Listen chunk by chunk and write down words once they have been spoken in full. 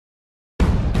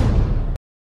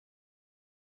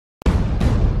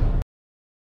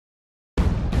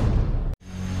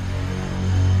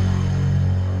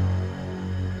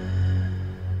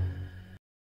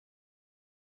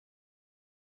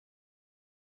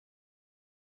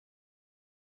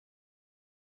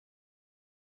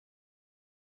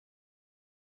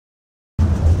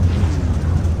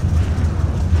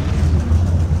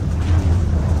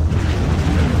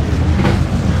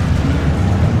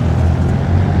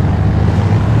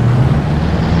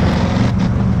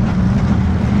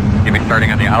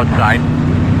outside.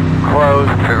 Closed,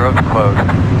 pit road's closed.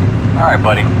 All right,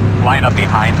 buddy, line up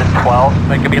behind the 12.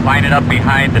 They could be lining up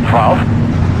behind the 12.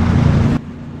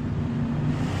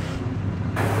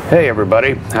 Hey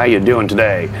everybody, how you doing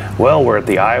today? Well, we're at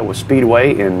the Iowa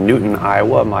Speedway in Newton,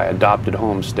 Iowa, my adopted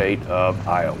home state of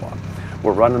Iowa.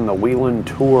 We're running the Whelen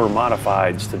Tour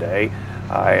Modifieds today.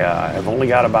 I have only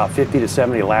got about 50 to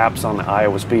 70 laps on the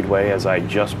Iowa Speedway as I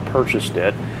just purchased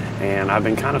it, and I've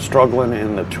been kind of struggling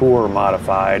in the Tour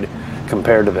Modified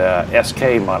compared to the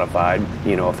SK Modified.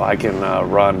 You know, if I can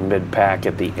run mid-pack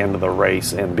at the end of the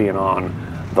race and being on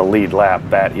the lead lap,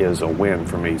 that is a win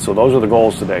for me. So those are the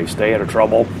goals today. Stay out of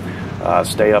trouble,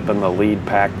 stay up in the lead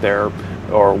pack there,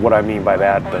 or what I mean by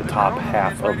that, the top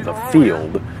half of the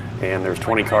field. And there's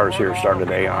 20 cars here starting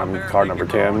today. I'm car number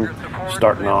 10,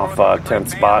 starting off 10th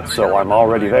spot, so I'm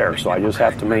already there. So I just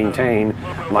have to maintain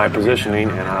my positioning,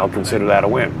 and I'll consider that a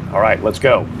win. All right, let's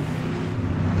go.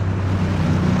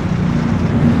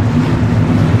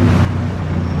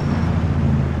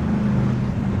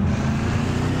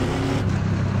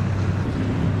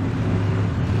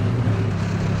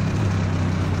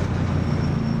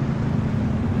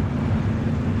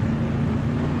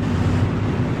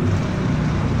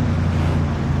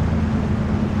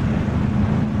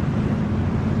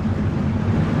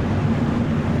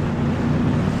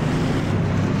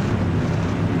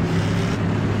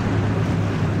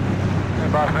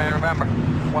 Boss man, remember,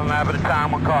 one lap at a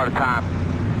time, one car at a time.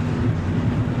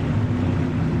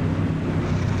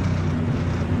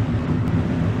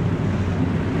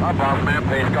 Our boss man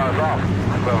pays cars off.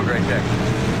 Well, a great day.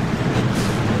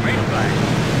 Green flag.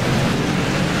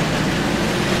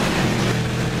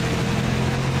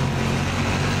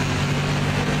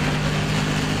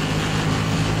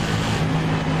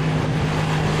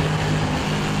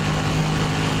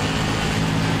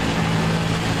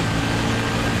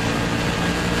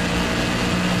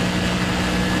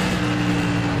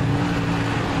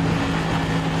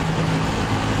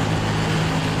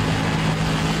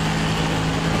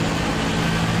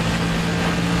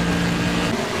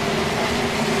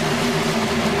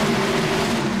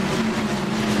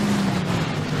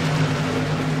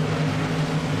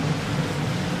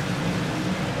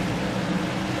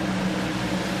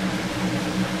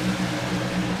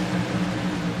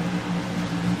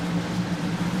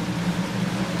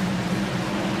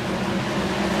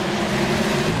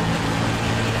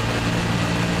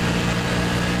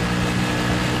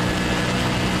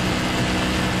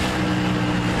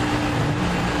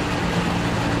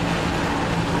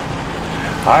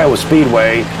 Iowa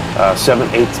Speedway,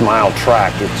 7/8 mile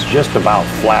track. It's just about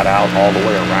flat out all the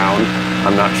way around.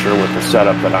 I'm not sure what the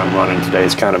setup that I'm running today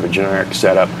is, kind of a generic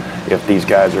setup if these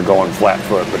guys are going flat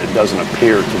foot, but it doesn't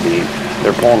appear to be.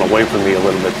 They're pulling away from me a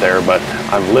little bit there, but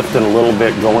I'm lifting a little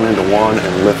bit going into 1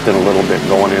 and lifting a little bit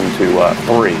going into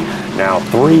 3. Now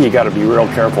 3, you got to be real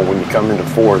careful when you come into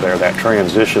 4 there. That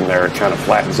transition there, it kind of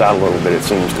flattens out a little bit, it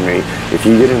seems to me. If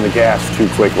you get in the gas too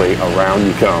quickly, around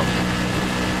you come.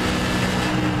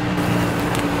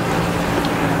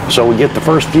 So we get the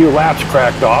first few laps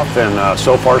cracked off, and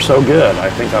so far so good. I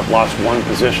think I've lost 1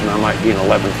 position. I might be in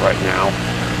 11th right now,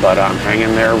 but I'm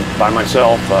hanging there by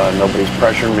myself. Nobody's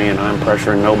pressuring me, and I'm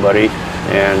pressuring nobody.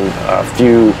 And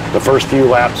the first few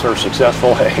laps are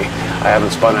successful. Hey, I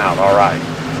haven't spun out. All right.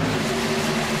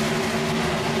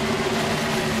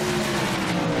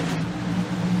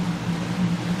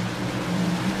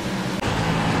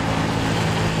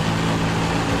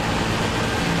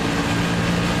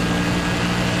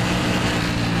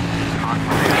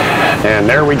 And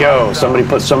there we go. Somebody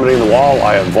put somebody in the wall.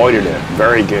 I avoided it.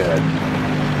 Very good.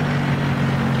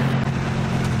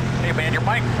 Hey man, your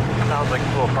mic sounds like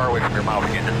it's a little far away from your mouth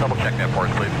again. Just double check that for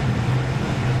us, please.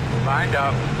 Lined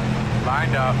up.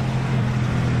 Lined up.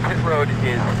 Pit road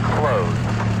is closed.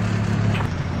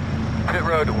 Pit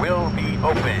road will be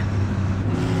open.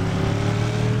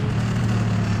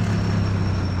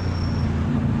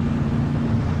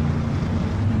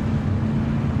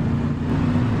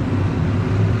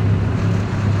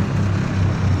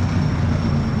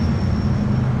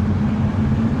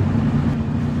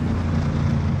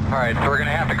 Alright, so we're going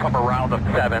to have to come around the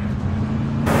 7.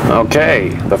 Okay,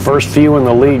 the first few in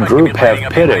the lead group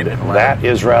have pitted. That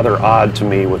is rather odd to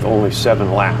me with only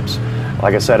 7 laps.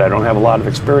 Like I said, I don't have a lot of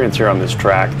experience here on this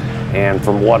track, and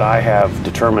from what I have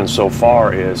determined so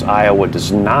far is Iowa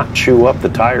does not chew up the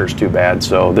tires too bad,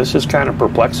 so this is kind of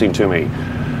perplexing to me.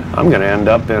 I'm going to end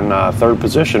up in 3rd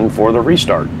position for the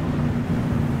restart.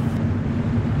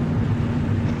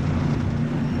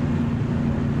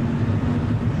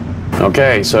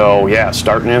 Okay, so yeah,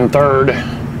 starting in 3rd.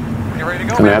 You ready to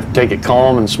go? I'm going to have to take it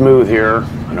calm and smooth here.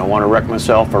 I don't want to wreck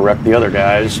myself or wreck the other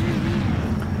guys.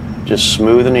 Just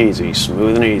smooth and easy,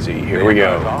 smooth and easy. Here we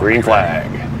go, green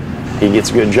flag. He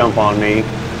gets a good jump on me.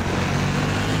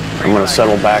 I'm going to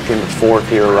settle back into fourth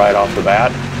here right off the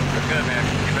bat. Good, man.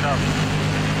 Keep it up.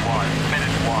 1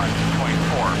 minute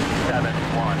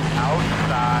 1.471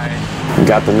 outside.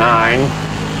 Got the 9.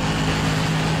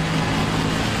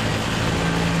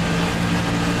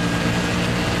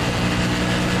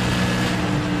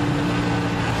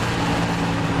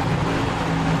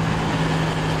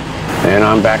 And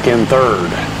I'm back in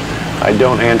third. I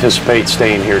don't anticipate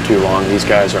staying here too long. These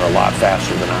guys are a lot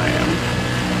faster than I am.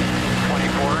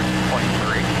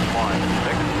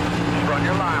 24.316. Run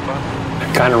your line, bud.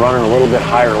 Kind of running a little bit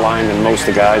higher line than most of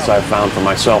the guys I've found for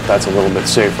myself. That's a little bit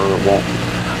safer.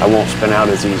 I won't spin out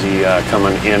as easy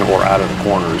coming in or out of the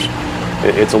corners.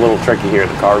 It's a little tricky here.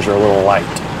 The cars are a little light.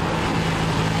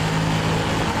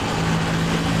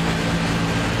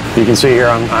 You can see here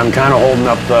I'm kind of holding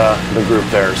up the group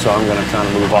there, so I'm going to kind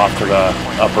of move off to the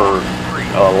upper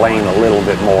lane a little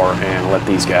bit more and let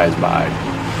these guys by.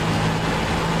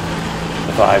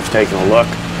 The 5's taking a look.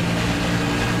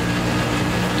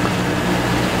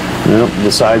 Nope,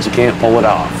 decides you can't pull it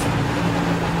off.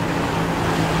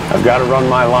 I've got to run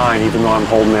my line even though I'm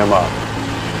holding them up.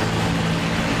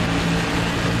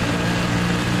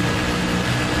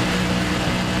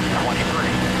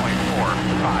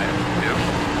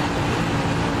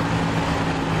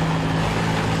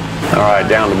 All right,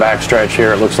 down the backstretch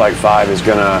here, it looks like 5 is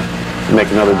going to make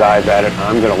another dive at it.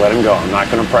 I'm going to let him go. I'm not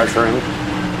going to pressure him.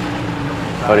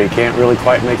 But he can't really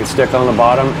quite make it stick on the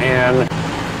bottom and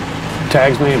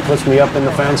tags me and puts me up in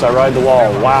the fence. I ride the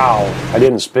wall. Wow. I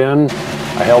didn't spin.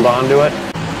 I held on to it.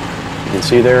 You can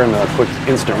see there in the quick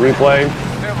instant replay.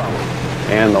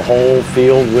 And the whole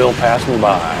field will pass me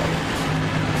by.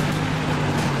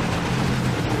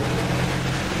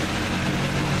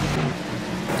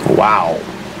 Wow.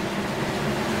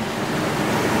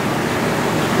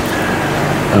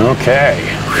 Okay.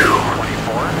 Whew.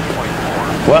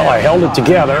 Well, I held it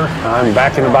together. I'm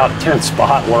back in about 10th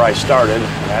spot where I started.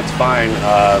 That's fine.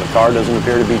 The car doesn't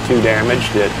appear to be too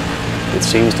damaged. It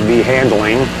seems to be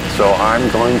handling, so I'm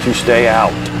going to stay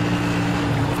out.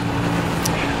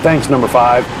 Thanks, number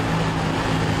 5.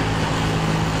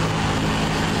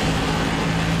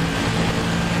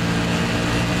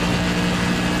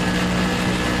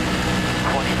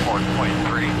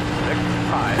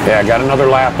 Yeah, I got another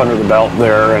lap under the belt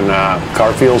there, and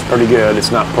car feels pretty good. It's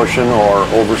not pushing or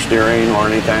oversteering or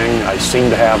anything. I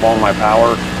seem to have all my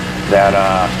power. That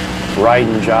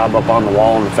riding job up on the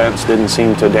wall and the fence didn't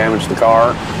seem to damage the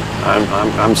car.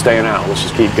 I'm staying out. Let's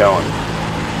just keep going.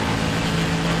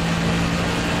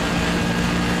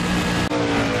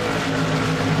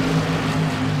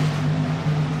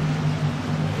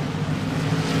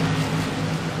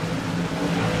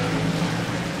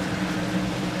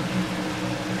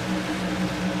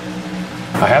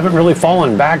 I haven't really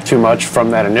fallen back too much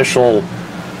from that initial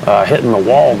hitting the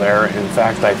wall there. In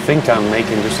fact, I think I'm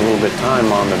making just a little bit of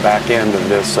time on the back end of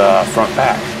this front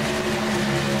pack.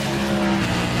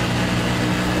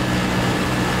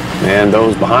 And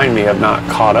those behind me have not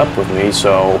caught up with me,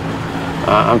 so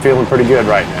I'm feeling pretty good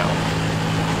right now.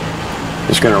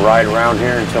 Just going to ride around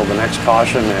here until the next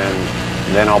caution, and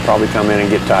then I'll probably come in and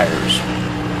get tires.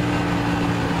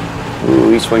 Ooh,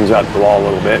 he swings out the wall a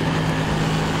little bit.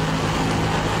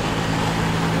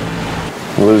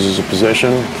 Loses a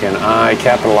position. Can I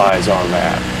capitalize on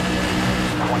that?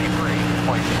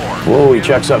 23.4. Whoa, he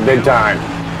checks up big time.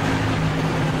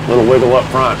 Little wiggle up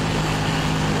front.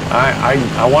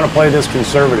 I want to play this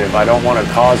conservative. I don't want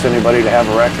to cause anybody to have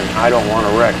a wreck, and I don't want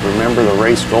to wreck. Remember the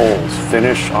race goals.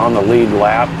 Finish on the lead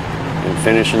lap and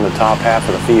finish in the top half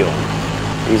of the field.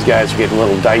 These guys are getting a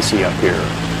little dicey up here.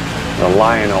 The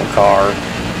Lionel car.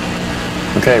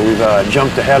 Okay, we've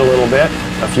jumped ahead a little bit.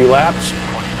 A few laps.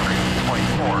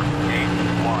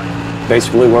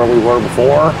 Basically where we were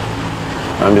before.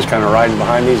 I'm just kind of riding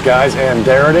behind these guys, and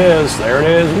there it is. There it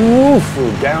is. Oof,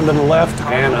 down to the left,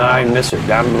 and I miss it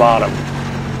down to the bottom.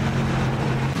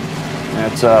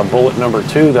 That's bullet number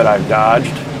 2 that I've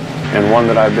dodged, and one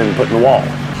that I've been put in the wall.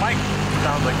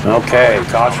 Okay,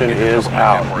 caution is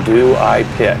out. Do I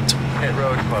pit? Pit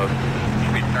road closed.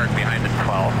 Should be turned behind at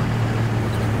 12.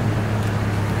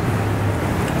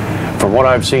 From what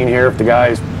I've seen here, if the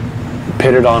guys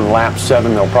pitted on lap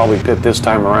 7, they'll probably pit this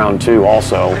time around too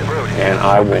also, and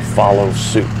I will follow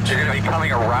suit. You're going to be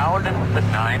coming around the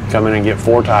 9. Come in and get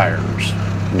 4 tires.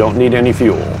 Don't need any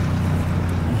fuel.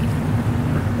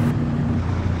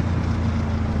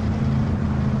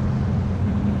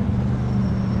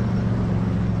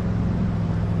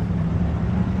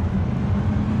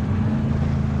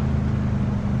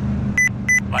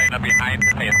 behind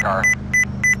the safe car.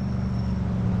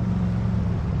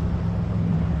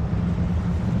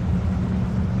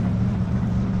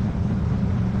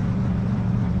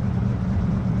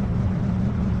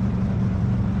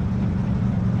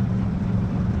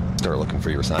 Start looking for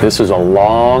your sign. This is a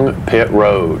long pit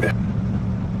road.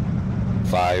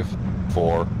 5,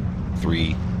 4,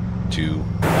 3, 2.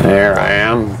 There I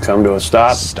am. Come to a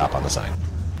stop. Stop on the sign.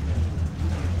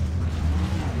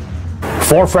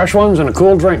 4 fresh ones and a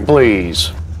cool drink,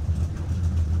 please.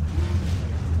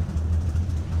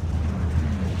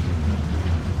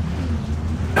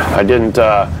 I didn't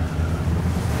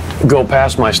go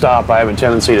past my stop. I have a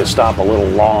tendency to stop a little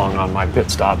long on my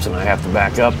pit stops and I have to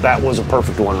back up. That was a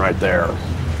perfect one right there.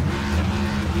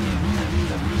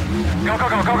 Go, go,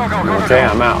 go, go, go, go, go. Okay,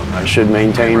 I'm out. I should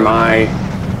maintain my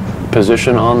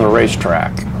position on the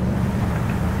racetrack.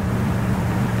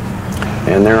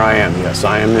 And there I am. Yes,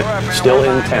 I am still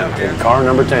in 10th, in car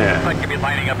number 10. Like to be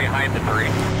lining up behind the 3.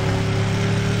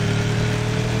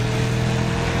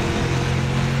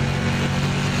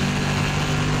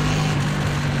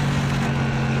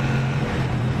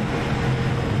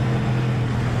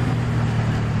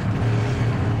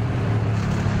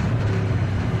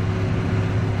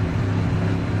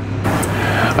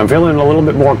 I'm feeling a little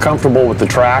bit more comfortable with the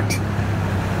track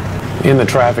in the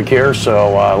traffic here,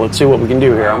 so let's see what we can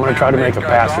do here. I'm going to try to make a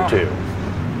pass or 2. You're going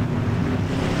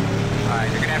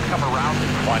to have to come around to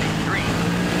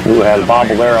 23. Ooh, had a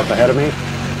bobble there up ahead of me.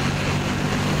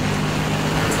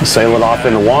 Sail it off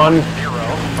into 1. 0,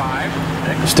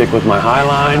 5, 6. Stick with my high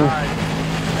line.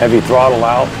 Heavy throttle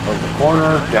out of the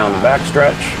corner, down the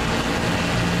backstretch.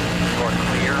 Door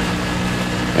clear.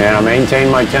 And I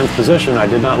maintained my 10th position. I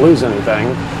did not lose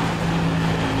anything.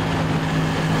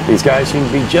 These guys seem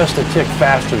to be just a tick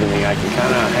faster than me. I can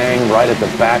kind of hang right at the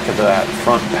back of that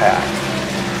front pack.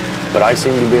 But I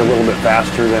seem to be a little bit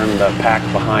faster than the pack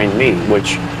behind me,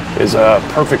 which is a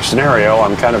perfect scenario.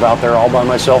 I'm kind of out there all by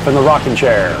myself in the rocking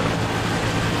chair.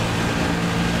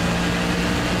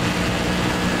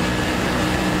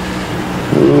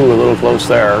 Ooh, a little close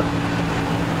there.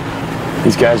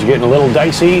 These guys are getting a little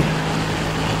dicey.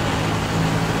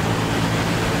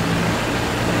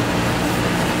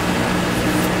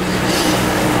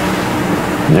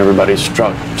 And everybody's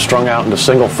strung out into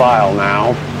single file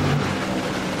now.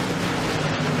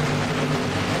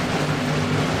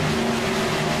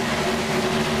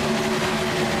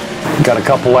 Got a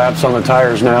couple laps on the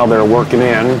tires now. They're working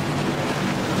in.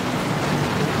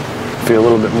 Feel a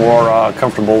little bit more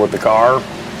comfortable with the car.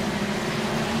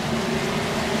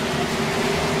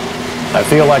 I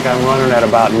feel like I'm running at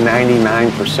about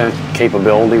 99%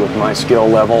 capability with my skill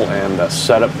level and the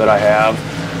setup that I have.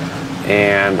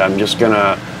 And I'm just going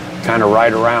to kind of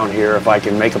ride around here. If I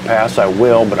can make a pass, I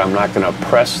will, but I'm not going to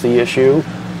press the issue.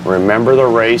 Remember the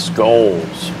race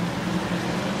goals.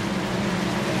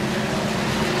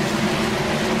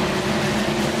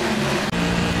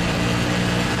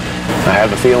 I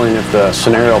have a feeling if the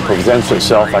scenario presents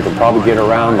itself, I could probably get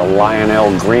around the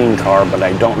Lionel green car, but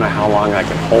I don't know how long I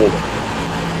can hold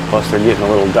it. Plus, they're getting a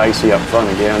little dicey up front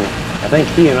again. I think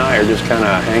he and I are just kind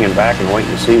of hanging back and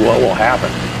waiting to see what will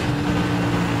happen.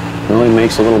 Really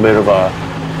makes a little bit of a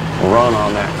run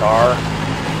on that car.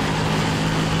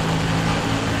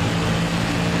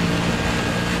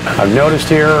 I've noticed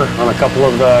here on a couple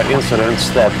of the incidents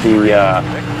that the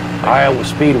Iowa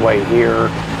Speedway here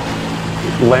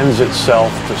lends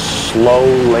itself to slow,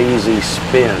 lazy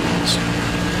spins.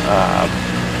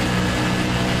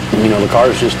 You know, the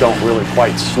cars just don't really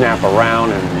quite snap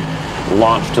around and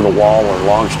launch to the wall or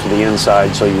launch to the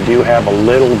inside, so you do have a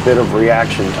little bit of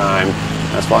reaction time.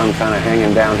 That's why I'm kind of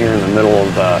hanging down here in the middle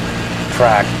of the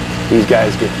track. These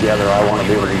guys get together, I want to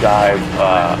be able to dive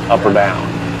up or down.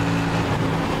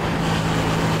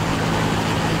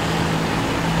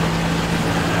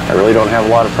 I really don't have a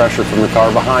lot of pressure from the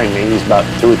car behind me. He's about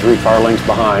 2 or 3 car lengths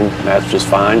behind. That's just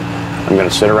fine. I'm going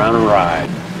to sit around and ride.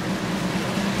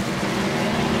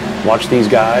 Watch these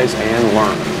guys and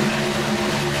learn.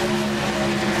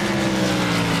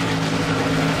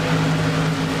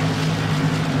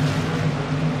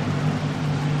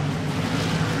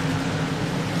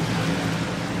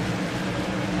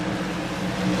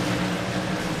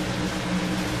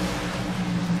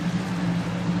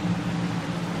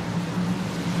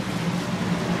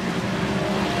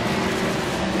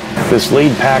 This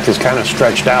lead pack is kind of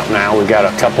stretched out now. We've got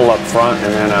a couple up front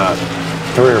and then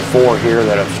 3 or 4 here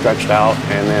that have stretched out,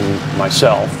 and then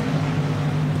myself.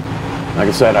 Like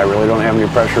I said, I really don't have any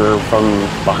pressure from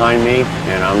behind me,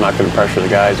 and I'm not going to pressure the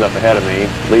guys up ahead of me.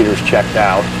 Leader's checked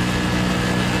out.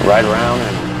 Ride around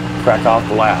and crack off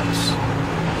the laps.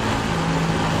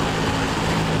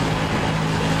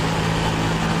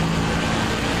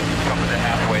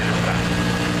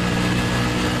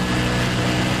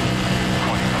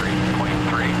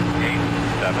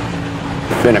 7.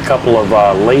 Been a couple of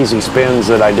lazy spins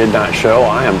that I did not show.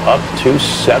 I am up to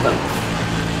 7th.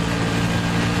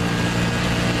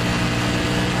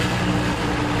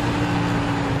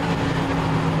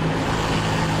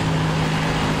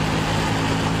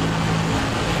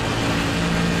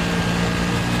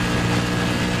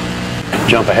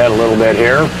 Jump ahead a little bit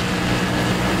here.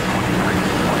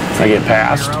 I get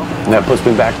past, and that puts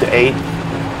me back to 8.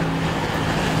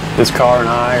 This car and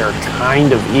I are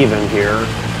kind of even here.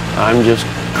 I'm just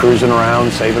cruising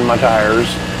around, saving my tires.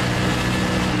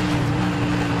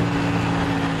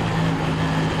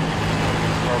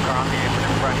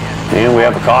 And we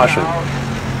have a caution.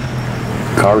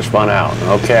 Car spun out.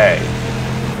 Okay.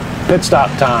 Pit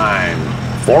stop time.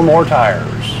 4 more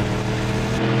tires.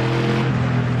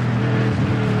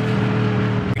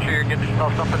 Get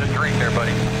yourself something to drink there,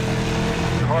 buddy.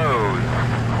 Close.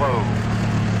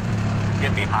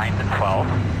 Get behind the 12.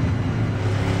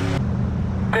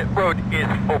 Pit road is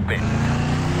open.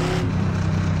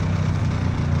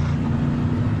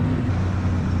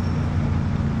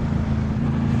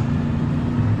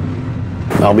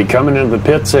 I'll be coming into the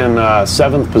pits in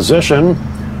 7th position.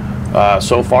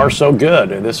 So far, so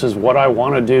good. This is what I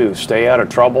want to do. Stay out of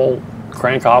trouble,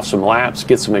 crank off some laps,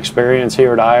 get some experience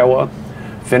here at Iowa.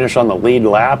 Finish on the lead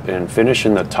lap and finish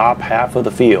in the top half of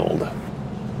the field.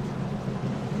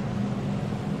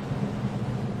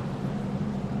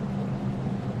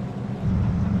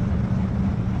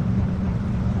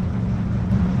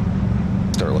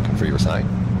 Start looking for your sign.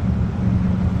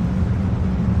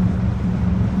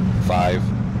 5,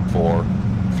 4,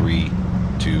 3,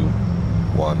 2,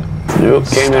 1. Nope,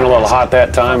 came in a little hot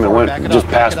that time and went just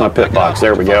past my pit box.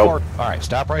 There we go. All right,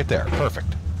 stop right there. Perfect.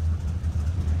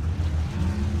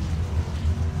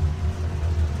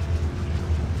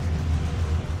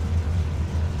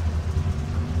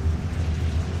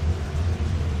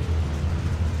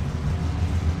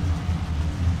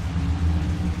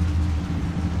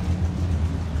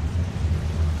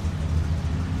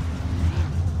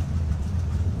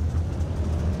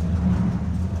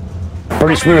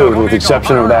 Pretty smooth, with the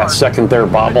exception of that second there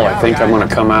bobble. I think I'm going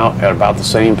to come out at about the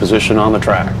same position on the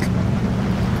track.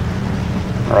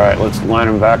 All right, let's line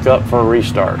them back up for a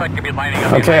restart.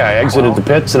 Okay, I exited the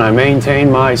pits and I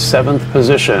maintained my 7th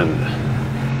position.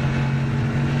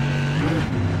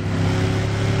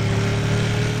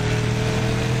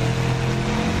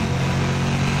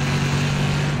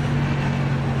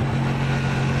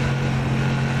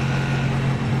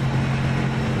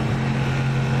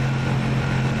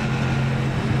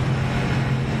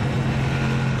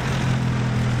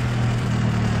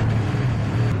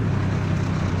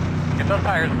 Those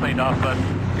tires cleaned off, but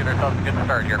get ourselves a good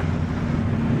start here.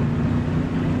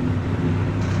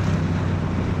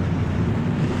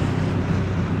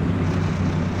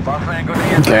 Boss man, go to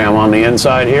the inside. Okay, I'm on the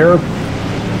inside here.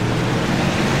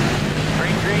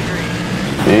 Green.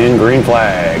 And green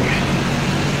flag.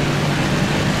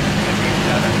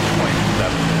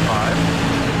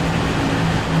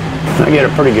 57.75. I get a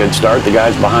pretty good start. The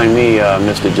guys behind me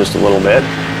missed it just a little bit.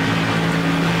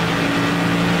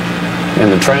 And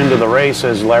the trend of the race,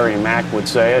 as Larry Mack would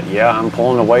say it, yeah, I'm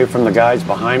pulling away from the guys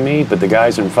behind me, but the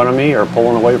guys in front of me are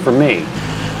pulling away from me.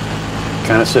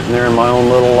 Kind of sitting there in my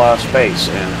own little space,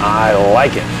 and I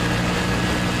like it.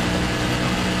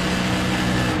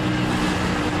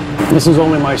 This is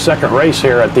only my 2nd race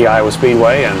here at the Iowa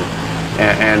Speedway, and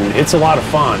it's a lot of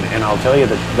fun. And I'll tell you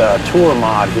that the tour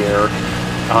mod here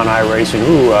on iRacing,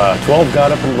 12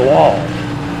 got up into the wall.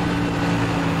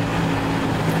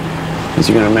 Is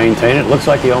he going to maintain it? Looks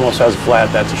like he almost has a flat.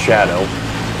 That's a shadow.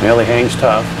 Well, he hangs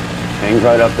tough. Hangs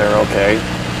right up there, okay.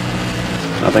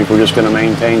 I think we're just going to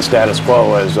maintain status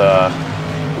quo as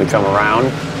we come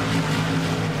around.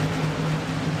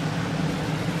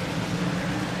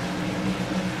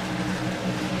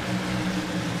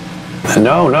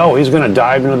 No, he's going to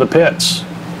dive into the pits.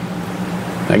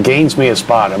 That gains me a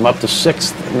spot. I'm up to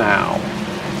 6th now.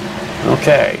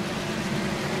 Okay.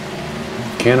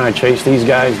 Can I chase these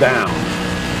guys down?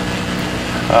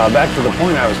 Back to the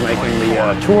point I was making,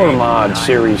 the Tour Mod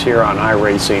series here on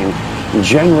iRacing,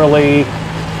 generally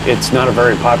it's not a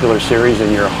very popular series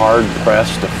and you're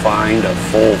hard-pressed to find a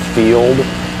full field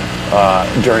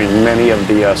during many of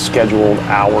the scheduled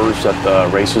hours that the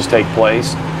races take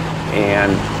place.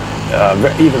 And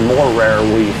even more rare,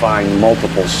 we find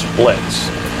multiple splits.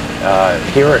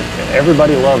 Here,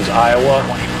 everybody loves Iowa.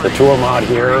 The tour mod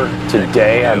here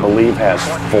today, I believe, has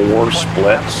 4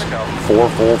 splits, 4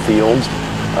 full fields.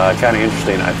 Kind of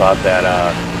interesting. I thought that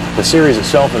the series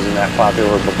itself isn't that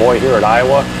popular, but boy, here at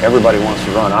Iowa, everybody wants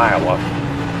to run Iowa.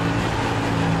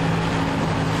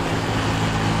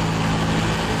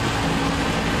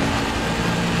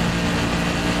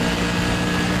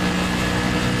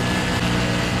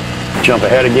 Jump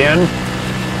ahead again.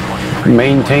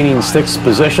 Maintaining 6th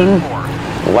position.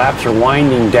 Laps are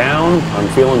winding down. I'm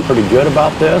feeling pretty good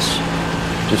about this.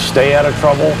 Just stay out of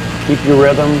trouble. Keep your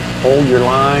rhythm. Hold your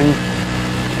line.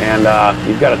 And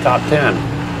you've got a top 10.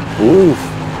 Oof.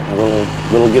 A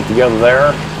little get together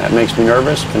there. That makes me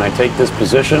nervous. Can I take this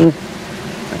position?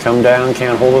 I come down,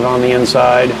 can't hold it on the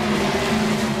inside.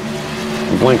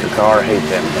 Blinker car, I hate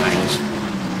them things.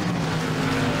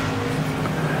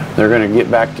 They're going to get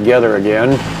back together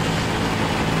again.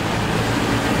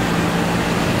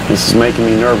 This is making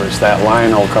me nervous. That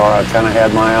Lionel car, I kind of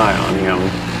had my eye on him.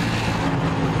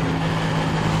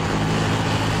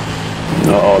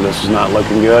 Uh-oh, this is not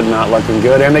looking good, not looking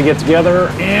good. And they get together,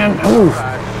 and oof.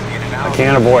 I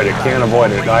can't avoid it, can't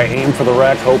avoid it. I aim for the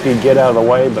wreck, hope he'd get out of the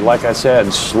way, but like I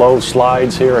said, slow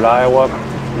slides here at Iowa,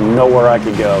 nowhere I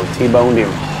could go. T-boned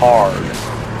him hard.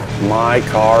 My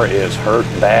car is hurt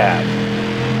bad.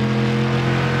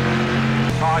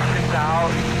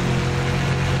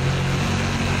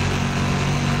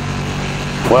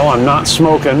 Well, I'm not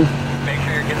smoking,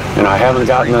 and I haven't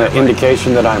gotten the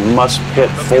indication that I must pit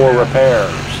for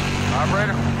repairs.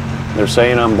 They're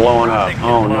saying I'm blowing up.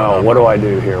 Oh no, what do I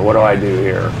do here? What do I do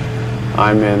here?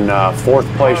 I'm in 4th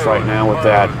place right now with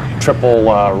that triple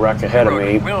wreck ahead of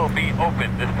me.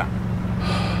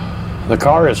 The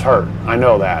car is hurt, I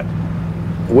know that.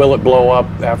 Will it blow up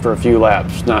after a few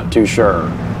laps? Not too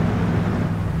sure.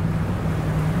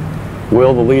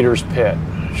 Will the leaders pit?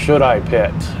 Should I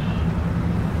pit?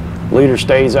 Leader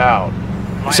stays out.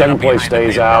 2nd place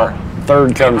stays out.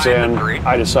 3rd comes in.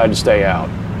 I decide to stay out.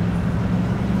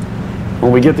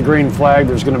 When we get the green flag,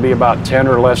 there's going to be about 10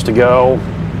 or less to go.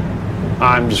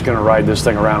 I'm just going to ride this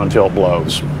thing around until it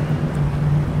blows.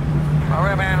 All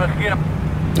right, man, let's get him.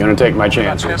 Going to take my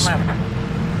chances. 9,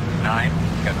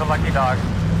 got the lucky dog.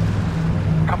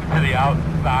 Coming to the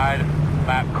outside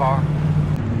lap car.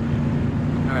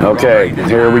 Okay,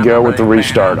 here we go with the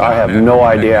restart. I have no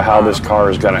idea how this car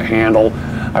is going to handle.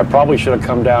 I probably should have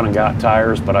come down and got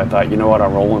tires, but I thought, you know what,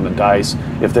 I'm rolling the dice.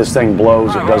 If this thing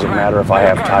blows, it doesn't matter if I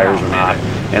have tires or not.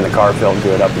 And the car felt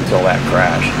good up until that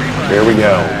crash. Here we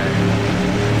go.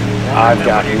 I've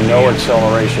got no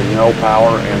acceleration, no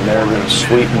power, and they're going to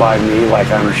sweep by me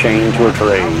like I'm chained to a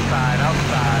tree.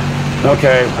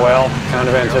 Okay, well, kind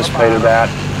of anticipated that.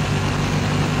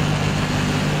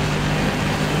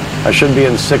 I should be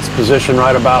in 6th position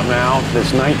right about now.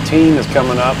 This 19 is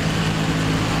coming up.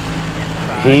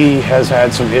 He has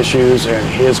had some issues and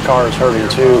his car is hurting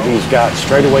too. He's got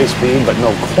straightaway speed but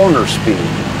no corner speed.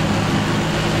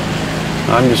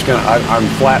 I'm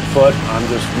flat foot. I'm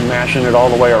just mashing it all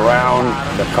the way around.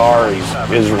 The car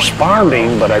is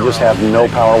responding, but I just have no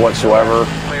power whatsoever.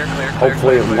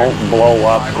 Hopefully it won't blow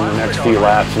up in the next few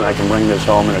laps and I can bring this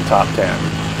home in a top 10.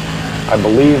 I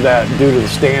believe that due to the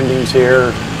standings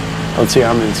here, let's see,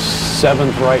 I'm in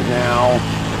 7th right now,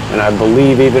 and I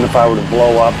believe even if I were to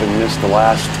blow up and miss the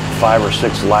last 5 or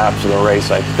 6 laps of the race,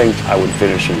 I think I would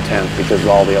finish in 10th because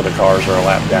all the other cars are a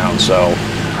lap down. So,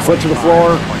 foot to the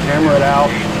floor, hammer it out,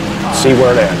 see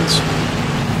where it ends.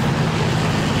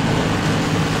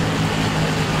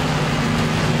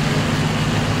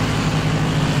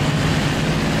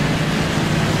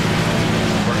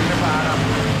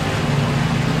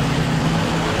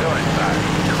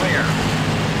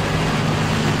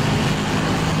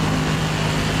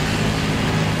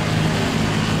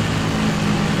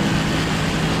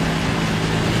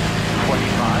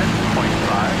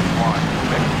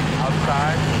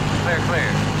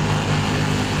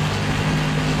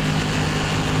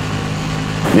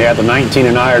 Yeah, the 19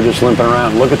 and I are just limping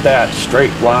around. Look at that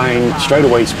straight line,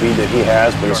 straightaway speed that he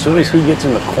has, but as soon as he gets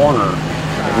in the corner,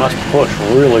 it must push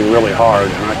really, really hard,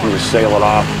 and I can just sail it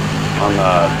off on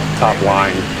the top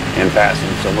line and pass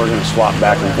him. So we're going to swap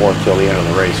back and forth till the end of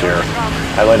the race here.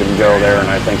 I let him go there,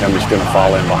 and I think I'm just going to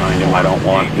fall in behind him. I don't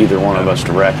want either one of us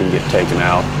to wreck and get taken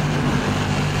out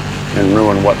and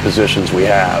ruin what positions we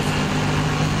have.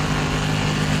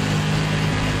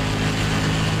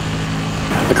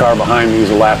 The car behind me is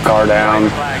a lap car down.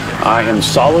 I am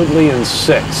solidly in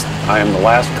 6th. I am the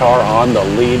last car on the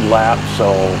lead lap,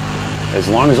 so as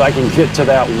long as I can get to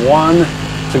that 1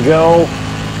 to go,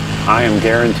 I am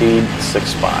guaranteed 6th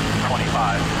spot.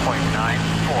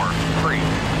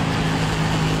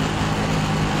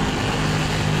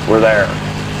 25.943. We're there.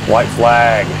 White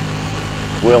flag.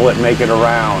 Will it make it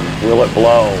around? Will it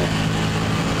blow?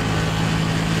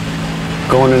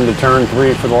 Going into turn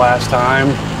 3 for the last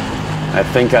time. I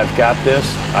think I've got this.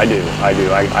 I do.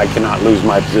 I cannot lose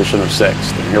my position of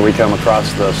 6th. And here we come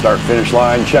across the start-finish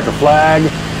line. Checker flag.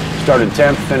 Started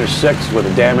 10th, finished 6th with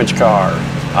a damaged car.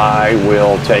 I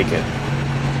will take it.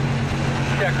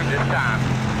 checker this time.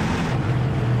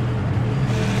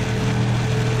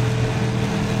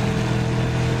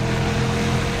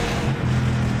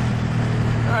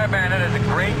 Alright, man, it is a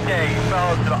great day. You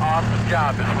fellas did an awesome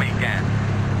job this weekend.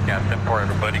 Got them for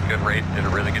everybody. Good race. Did a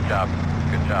really good job.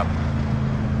 Good job.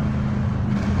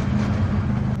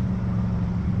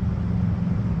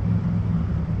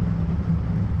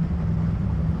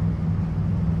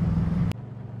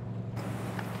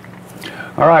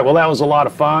 All right, well, that was a lot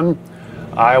of fun.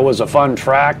 Iowa's a fun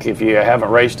track. If you haven't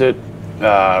raced it,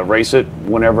 race it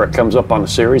whenever it comes up on the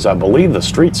series. I believe the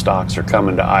street stocks are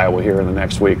coming to Iowa here in the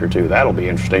next week or two. That'll be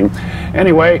interesting.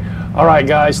 Anyway, all right,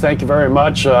 guys, thank you very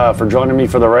much for joining me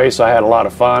for the race. I had a lot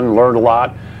of fun, learned a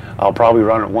lot. I'll probably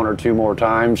run it 1 or 2 more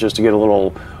times just to get a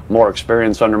little more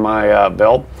experience under my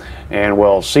belt. And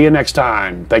we'll see you next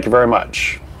time. Thank you very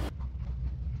much.